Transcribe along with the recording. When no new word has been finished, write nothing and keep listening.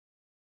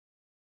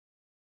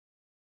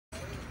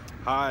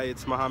Hi,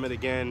 it's Mohammed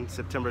again,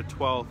 September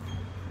 12th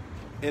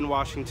in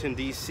Washington,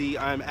 D.C.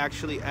 I'm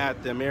actually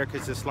at the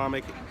America's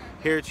Islamic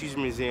Heritage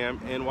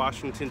Museum in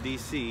Washington,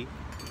 D.C.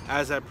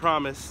 As I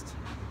promised,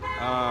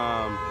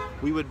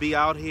 we would be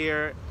out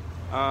here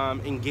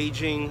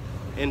engaging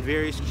in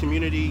various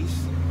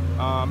communities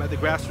at the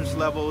grassroots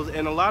levels,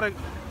 and a lot of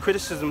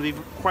criticism, to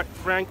be quite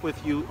frank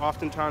with you,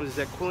 oftentimes is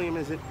that Quilliam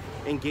isn't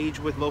engaged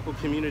with local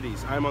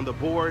communities. I'm on the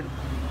board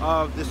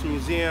of this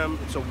museum.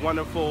 It's a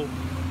wonderful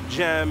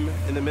gem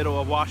in the middle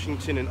of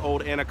Washington in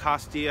Old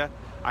Anacostia.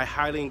 I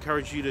highly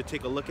encourage you to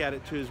take a look at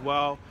it too as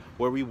well,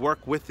 where we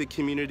work with the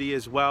community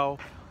as well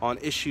on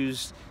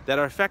issues that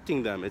are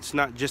affecting them. It's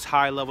not just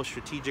high-level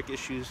strategic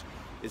issues,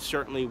 it's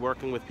certainly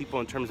working with people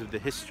in terms of the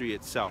history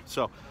itself.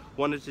 So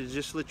wanted to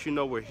just let you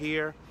know we're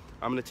here.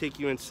 I'm going to take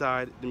you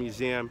inside the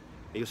museum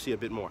and you'll see a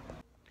bit more.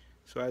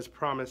 So as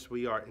promised,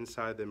 we are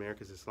inside the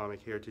America's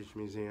Islamic Heritage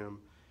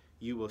Museum.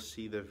 You will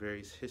see the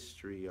various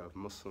history of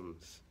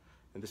Muslims.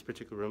 In this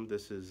particular room,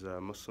 this is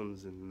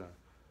Muslims in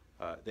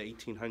the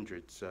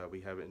 1800s.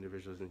 We have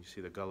individuals, and you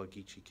see the Gullah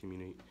Geechee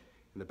community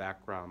in the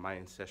background, my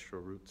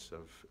ancestral roots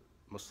of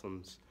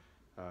Muslims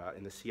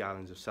in the Sea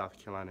Islands of South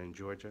Carolina and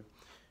Georgia.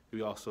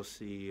 We also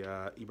see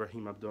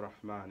Ibrahim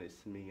Abdurrahman,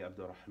 Ismi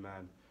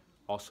Abdurrahman,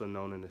 also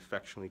known and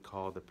affectionately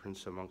called the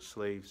Prince amongst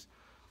slaves.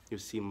 You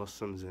see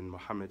Muslims in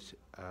Muhammad,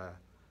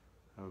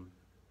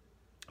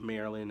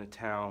 Maryland, a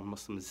town,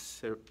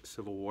 Muslims,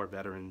 Civil War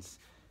veterans,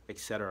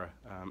 etc.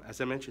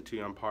 As I mentioned to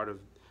you, I'm part of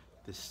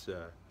this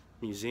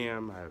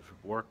museum. I've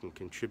worked and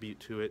contribute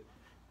to it.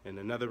 In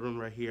another room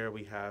right here,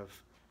 we have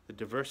the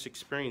diverse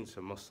experience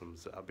of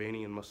Muslims.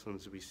 Albanian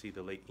Muslims, we see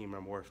the late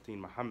Imam Warifdeen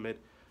Muhammad,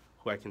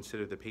 who I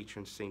consider the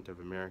patron saint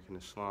of American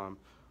Islam,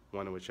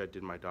 one in which I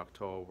did my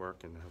doctoral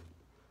work and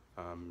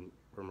have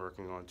been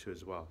working on too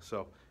as well.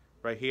 So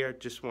right here,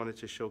 just wanted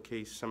to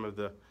showcase some of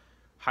the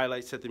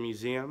highlights at the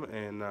museum,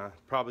 and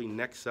probably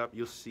next up,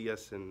 you'll see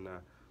us in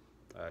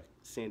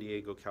San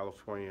Diego,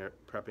 California,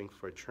 prepping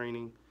for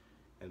training,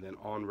 and then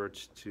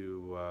onwards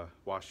to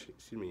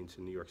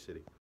into New York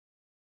City.